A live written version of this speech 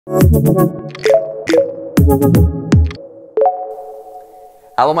Hello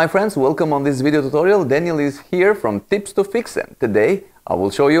my friends, welcome on this video tutorial. Daniel is here from Tips to Fix, and today I will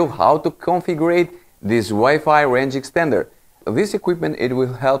show you how to configure this Wi-Fi range extender. This equipment, it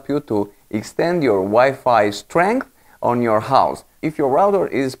will help you to extend your Wi-Fi strength on your house. If your router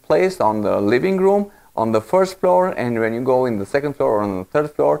is placed on the living room, on the first floor, and when you go in the second floor or on the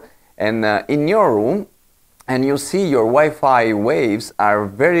third floor, and in your room, and you see your Wi-Fi waves are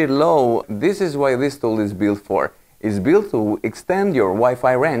very low, this is why this tool is built for. It's built to extend your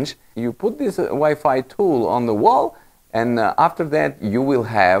Wi-Fi range. You put this Wi-Fi tool on the wall, and after that you will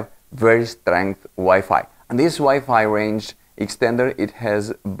have very strength Wi-Fi. And this Wi-Fi range extender, it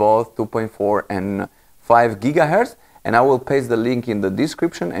has both 2.4 and 5 gigahertz, and I will paste the link in the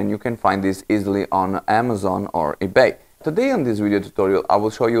description, and you can find this easily on Amazon or eBay. Today on this video tutorial I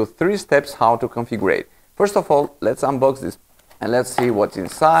will show you 3 steps how to configure it. First of all, let's unbox this and let's see what's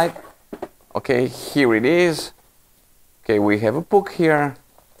inside. Okay, here it is. Okay, we have a book here.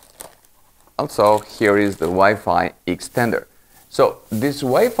 Also, here is the Wi-Fi extender. So this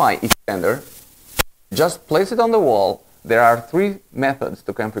Wi-Fi extender, just place it on the wall. There are 3 methods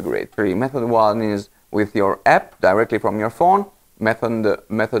to configure it. Method 1 is with your app directly from your phone.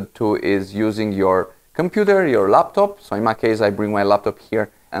 Method 2 is using your computer, your laptop. So in my case, I bring my laptop here.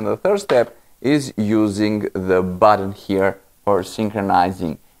 And the third step is using the button here for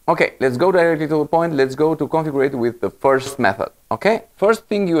synchronizing. Okay, let's go directly to the point. Let's go to configure it with the first method. Okay, first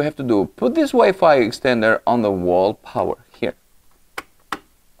thing you have to do, put this Wi-Fi extender on the wall power here.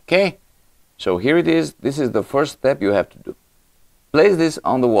 Okay, so here it is. This is the first step you have to do. Place this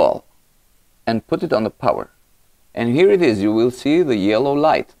on the wall and put it on the power. And here it is. You will see the yellow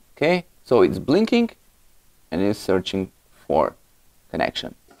light. Okay, so it's blinking and it's searching for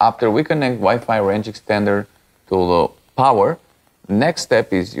connection. After we connect Wi-Fi range extender to the power, next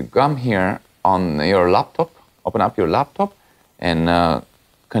step is you come here on your laptop, open up your laptop, and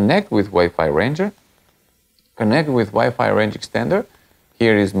connect with Wi-Fi Ranger. Connect with Wi-Fi range extender.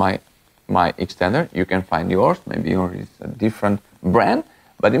 Here is my extender. You can find yours. Maybe yours is a different brand,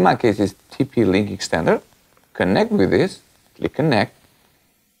 but in my case it's TP-Link extender. Connect with this. Click connect.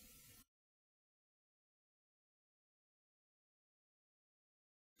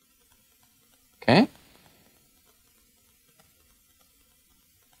 Okay.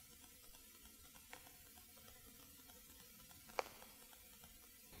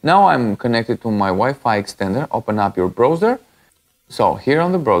 Now I'm connected to my Wi-Fi extender. Open up your browser. So here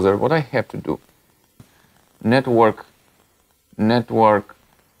on the browser, what I have to do, network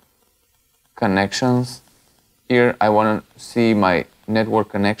connections. Here I want to see my network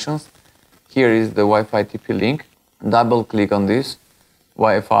connections. Here is the Wi-Fi TP-Link. Double click on this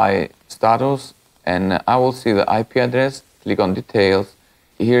Wi-Fi status, and I will see the IP address. Click on details.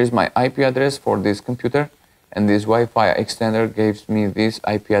 Here is my IP address for this computer, and this Wi-Fi extender gives me this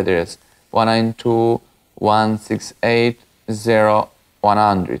IP address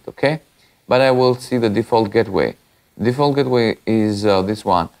 192.168.0.100. Okay, but I will see the default gateway. Default gateway is this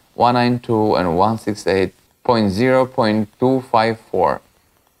one, 192 and 168.0.254,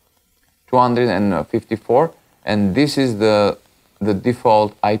 254, and this is the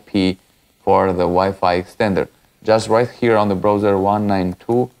default IP for the Wi-Fi extender. Just right here on the browser,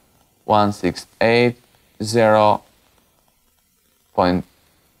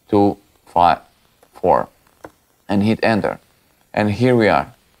 192.168.0.254, and hit enter. And here we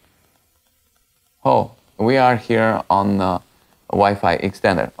are. Oh, we are here on the Wi-Fi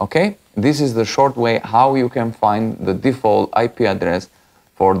extender. Okay, this is the short way how you can find the default IP address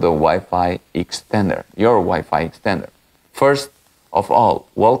for the Wi-Fi extender, your Wi-Fi extender. First of all,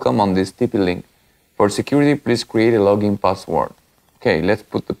 welcome on this TP-Link. For security, please create a login password. Okay, let's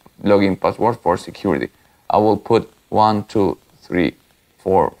put the login password for security. I will put 1, 2, 3,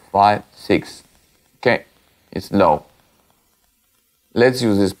 4, 5, 6. Okay, it's low. Let's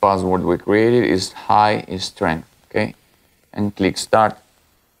use this password we created. Is high, is strength. Okay, and click start.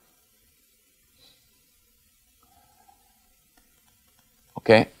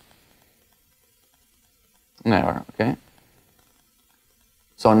 Okay. Never. Okay.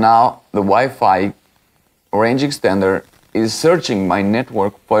 So now the Wi-Fi range extender is searching my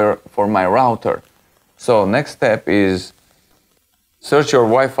network for my router. So next step is search your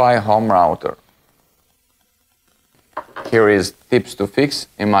Wi-Fi home router. Here is tips to fix.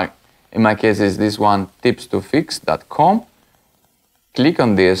 In my case is this one, tipstofix.com. Click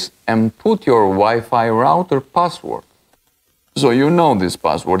on this and put your Wi-Fi router password. So you know this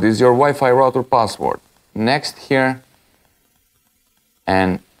password is your Wi-Fi router password. Next here,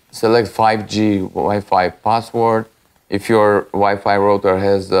 and select 5G Wi-Fi password. if your Wi-Fi router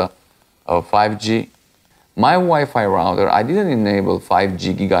has a 5G. My Wi-Fi router, I didn't enable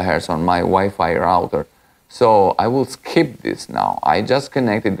 5G gigahertz on my Wi-Fi router, so I will skip this now. I just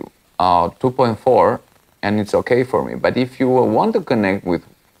connected 2.4 and it's okay for me. But if you want to connect with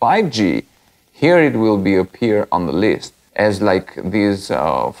 5G, here it will be appear on the list. As like these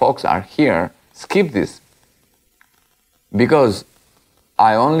folks are here, skip this. Because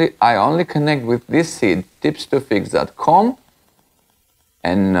I only connect with this seed, tips2fix.com,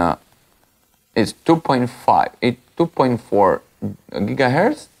 and it's 2.4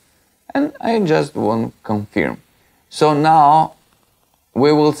 gigahertz, and I just won't confirm. So now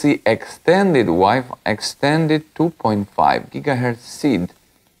we will see extended Wi-Fi, extended 2.5 gigahertz seed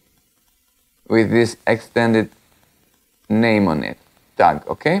with this extended name on it, tag.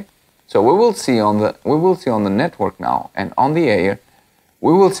 Okay, so we will see on the network now, and on the air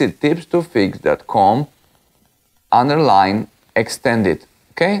we will see tips2fix.com underline extended.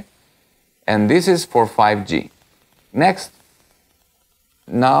 Okay, and this is for 5G. Next,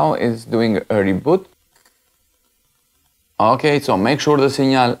 now it's doing a reboot. Okay, so make sure the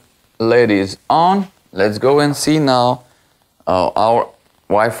signal LED is on. Let's go and see now our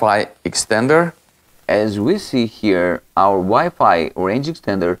Wi-Fi extender. As we see here, our Wi-Fi range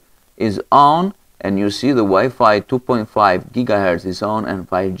extender is on, and you see the Wi-Fi 2.5 gigahertz is on and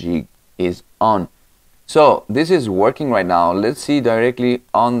 5G is on. So this is working right now. Let's see directly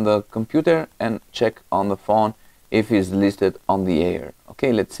on the computer and check on the phone if it's listed on the air.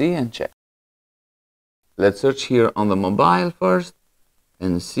 Okay, let's see and check. Let's search here on the mobile first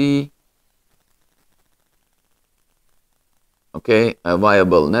and see. Okay,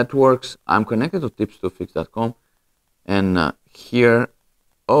 viable networks. I'm connected to tips2fix.com, and here,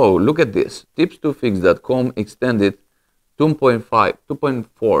 oh, look at this. Tips2fix.com extended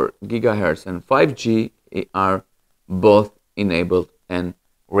 2.4 gigahertz and 5G are both enabled and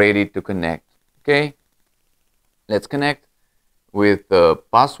ready to connect. Okay, let's connect with the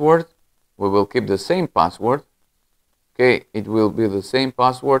password. We will keep the same password. Okay, it will be the same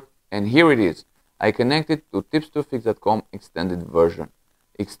password, and here it is. I connected to tips2fix.com extended version.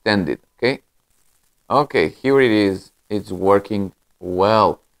 Extended. Okay, here it is. It's working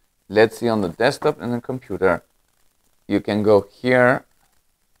well. Let's see on the desktop and the computer. You can go here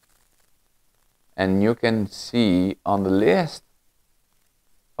and you can see on the list.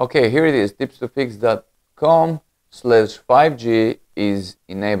 Okay, here it is. tips2fix.com/5G is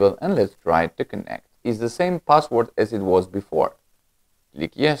enabled, and let's try to connect. It's the same password as it was before.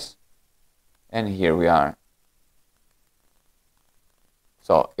 Click yes, and here we are.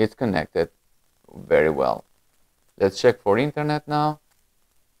 So it's connected very well. Let's check for internet now.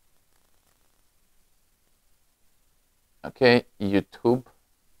 Okay, YouTube.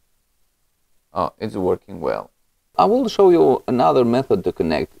 Oh, it's working well. I will show you another method to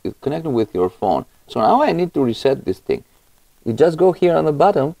connect. It's connected with your phone. So now I need to reset this thing. You just go here on the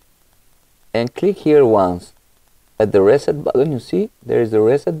bottom and click here once. At the reset button, you see there is a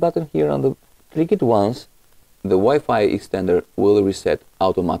reset button here on the. Click it once. The Wi-Fi extender will reset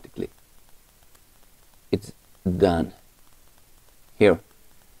automatically. It's done. Here.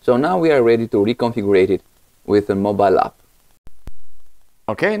 So now we are ready to reconfigure it with a mobile app.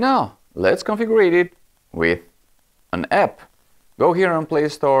 Okay, now let's configure it with an app. Go here on Play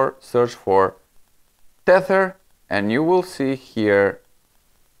Store, search for Tether, and you will see here,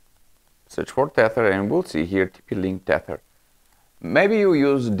 search for Tether, and we'll see here TP-Link Tether. Maybe you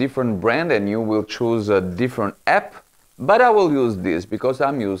use different brand and you will choose a different app, but I will use this because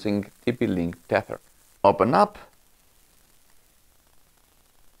I'm using TP-Link Tether. Open up.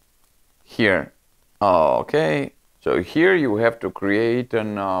 Here. Okay, so here you have to create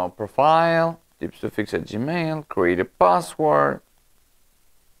a profile, tips2fix@gmail, create a password.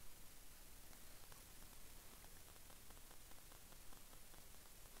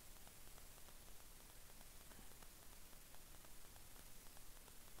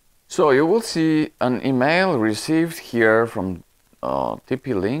 So you will see an email received here from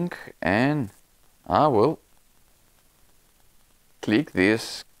TP-Link, and I will click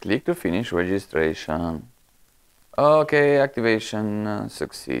this, click to finish registration. Okay, activation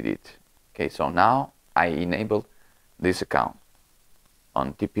succeeded. Okay, so now I enabled this account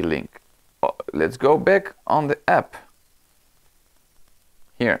on TP-Link. Let's go back on the app.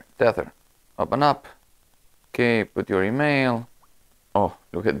 Here, Tether, open up. Okay, put your email. Oh,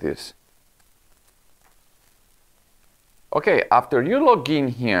 look at this. Okay, after you log in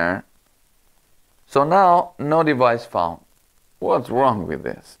here, so now no device found. What's wrong with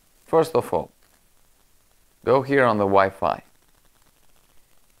this? First of all, go here on the Wi-Fi.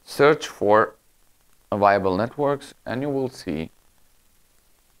 Search for viable networks, and you will see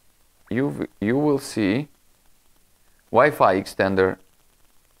Wi-Fi extender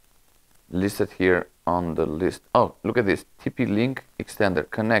listed here on the list. Oh, look at this, TP-Link extender,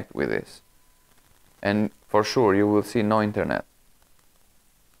 connect with this. And for sure you will see no internet.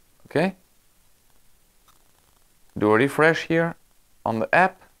 Okay? Do a refresh here on the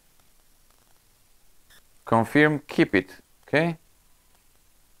app. Confirm, keep it, okay?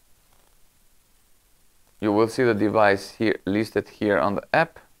 You will see the device here listed here on the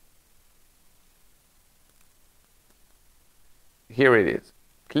app. Here it is.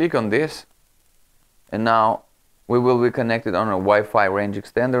 Click on this, and now we will be connected on a Wi-Fi range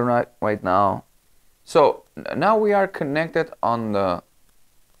extender right now. So now we are connected on the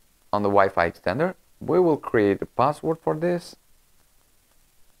Wi-Fi extender. We will create a password for this.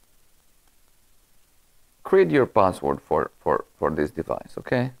 Create your password for this device,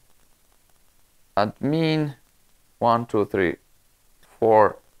 okay? Admin 1 2 3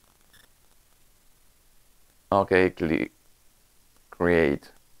 4. Okay, click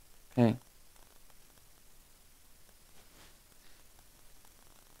create. Okay.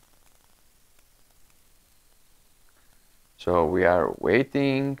 So we are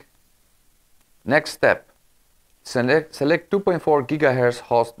waiting. Next step, select 2.4 gigahertz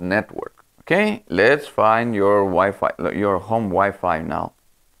host network. Okay, let's find your Wi-Fi, your home Wi-Fi now.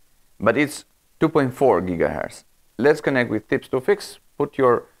 But it's 2.4 gigahertz. Let's connect with Tips2Fix. Put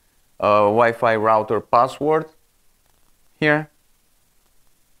your Wi-Fi router password here.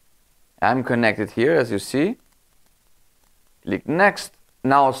 I'm connected here, as you see. Click next.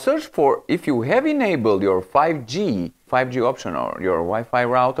 Now search for, if you have enabled your 5G option or your Wi-Fi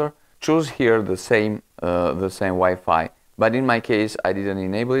router, choose here the same Wi-Fi. But in my case, I didn't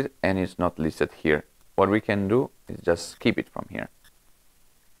enable it and it's not listed here. What we can do is just skip it from here.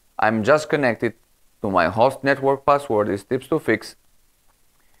 I'm just connected to my host network. Password is Tips2Fix,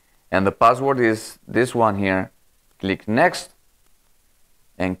 and the password is this one here. Click next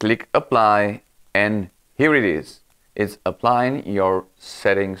and click apply, and here it is. It's applying your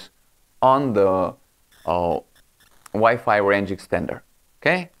settings on the Wi-Fi range extender.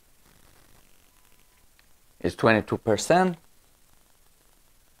 Okay, it's 22%.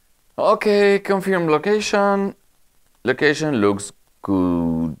 Okay, confirm location. Location looks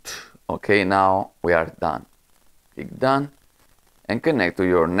good. Okay, now we are done. Click done and connect to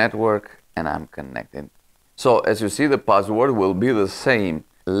your network, and I'm connected. So as you see, the password will be the same.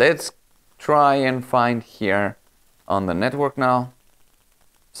 Let's try and find here on the network now.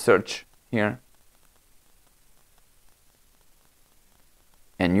 Search here,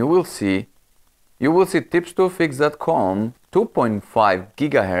 and you will see tips2fix.com 2.5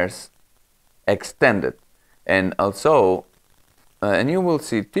 gigahertz extended, and also and you will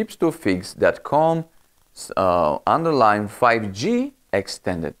see tips2fix.com underline 5G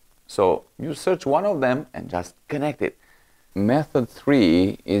extended. So you search one of them and just connect it. Method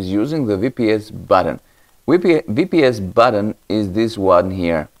 3 is using the VPS button. VPS button is this one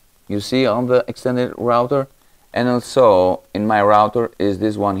here. You see on the extended router, and also in my router is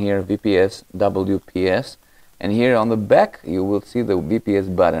this one here, VPS WPS. And here on the back you will see the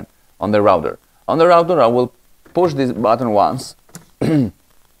VPS button on the router. On the router I will push this button once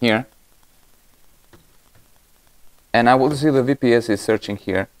here, and I will see the VPS is searching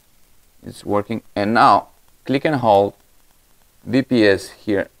here. It's working, and now click and hold VPS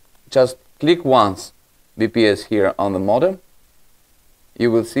here. Just click once VPS here on the modem.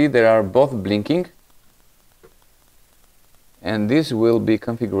 You will see they are both blinking, and this will be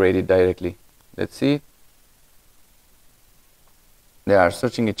configured directly. Let's see. They are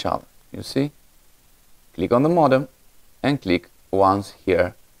searching each other. You see? Click on the modem and click once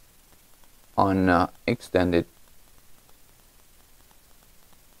here on extended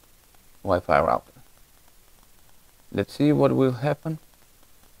Wi-Fi router. Let's see what will happen.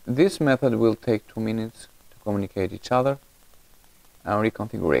 This method will take 2 minutes to communicate each other and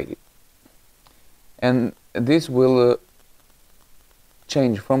reconfigure it. And this will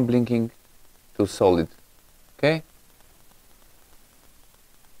change from blinking to solid. Okay?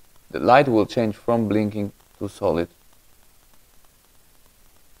 The light will change from blinking to solid.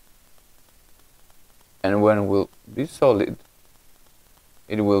 And when it will be solid,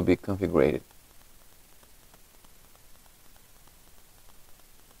 it will be configured.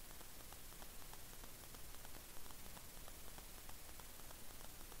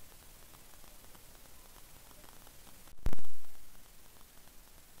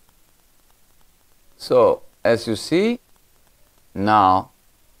 So as you see, now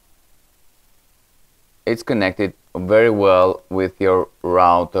it's connected very well with your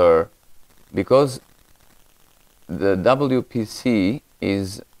router, because the WPC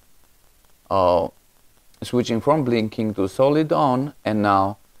is switching from blinking to solid on, and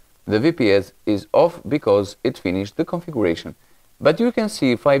now the VPS is off because it finished the configuration. But you can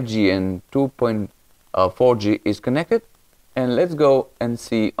see 5G and 2.4G is connected, and let's go and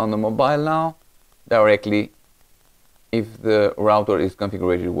see on the mobile now directly if the router is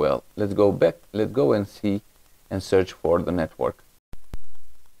configured well. Let's go back, let's go and see and search for the network.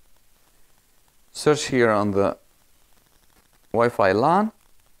 Search here on the Wi-Fi LAN.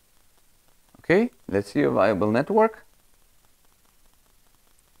 Okay, let's see a viable network.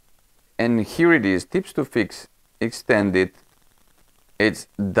 And here it is, tips to fix, extended. It's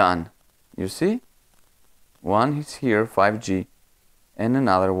done. You see? One is here, 5G, and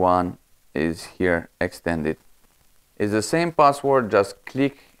another one is here, extended. It's the same password, just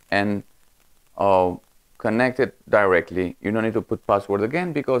click and connect it directly. You don't need to put password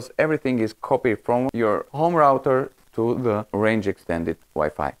again because everything is copied from your home router to the range extended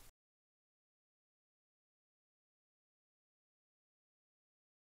Wi-Fi.